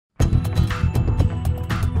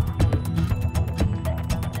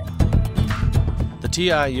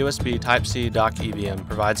TI USB Type-C Dock EVM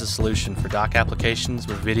provides a solution for dock applications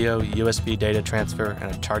with video, USB data transfer,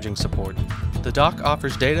 and a charging support. The dock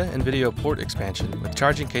offers data and video port expansion with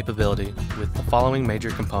charging capability with the following major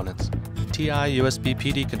components: TI USB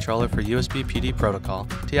PD controller for USB PD protocol,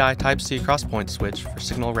 TI Type-C crosspoint switch for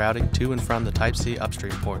signal routing to and from the Type-C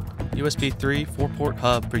upstream port, USB 3 4-port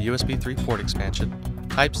hub for USB 3 port expansion,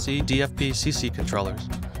 Type-C DFP CC controllers,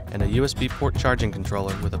 and a USB port charging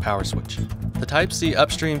controller with a power switch. The Type-C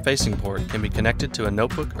upstream facing port can be connected to a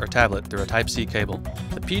notebook or tablet through a Type-C cable.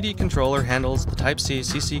 The PD controller handles the Type-C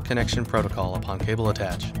CC connection protocol upon cable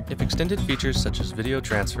attach. If extended features such as video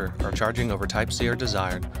transfer or charging over Type-C are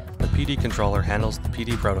desired, the PD controller handles the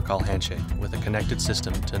PD protocol handshake with a connected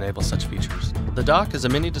system to enable such features. The dock is a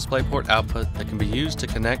mini DisplayPort output that can be used to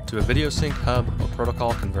connect to a video sync hub or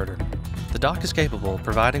protocol converter. The dock is capable of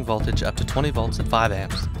providing voltage up to 20 volts at 5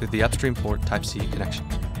 amps through the upstream port Type-C connection.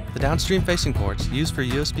 The downstream facing ports used for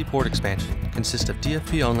USB port expansion consist of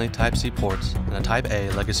DFP-only Type-C ports and a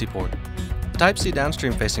Type-A legacy port. The Type-C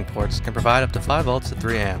downstream facing ports can provide up to 5 volts at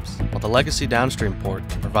 3 amps, while the legacy downstream port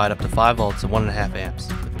can provide up to 5 volts at 1.5 amps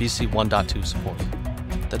with BC 1.2 support.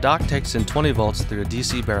 The dock takes in 20 volts through a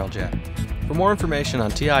DC barrel jack. For more information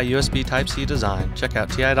on TI USB Type-C design, check out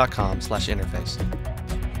ti.com/interface.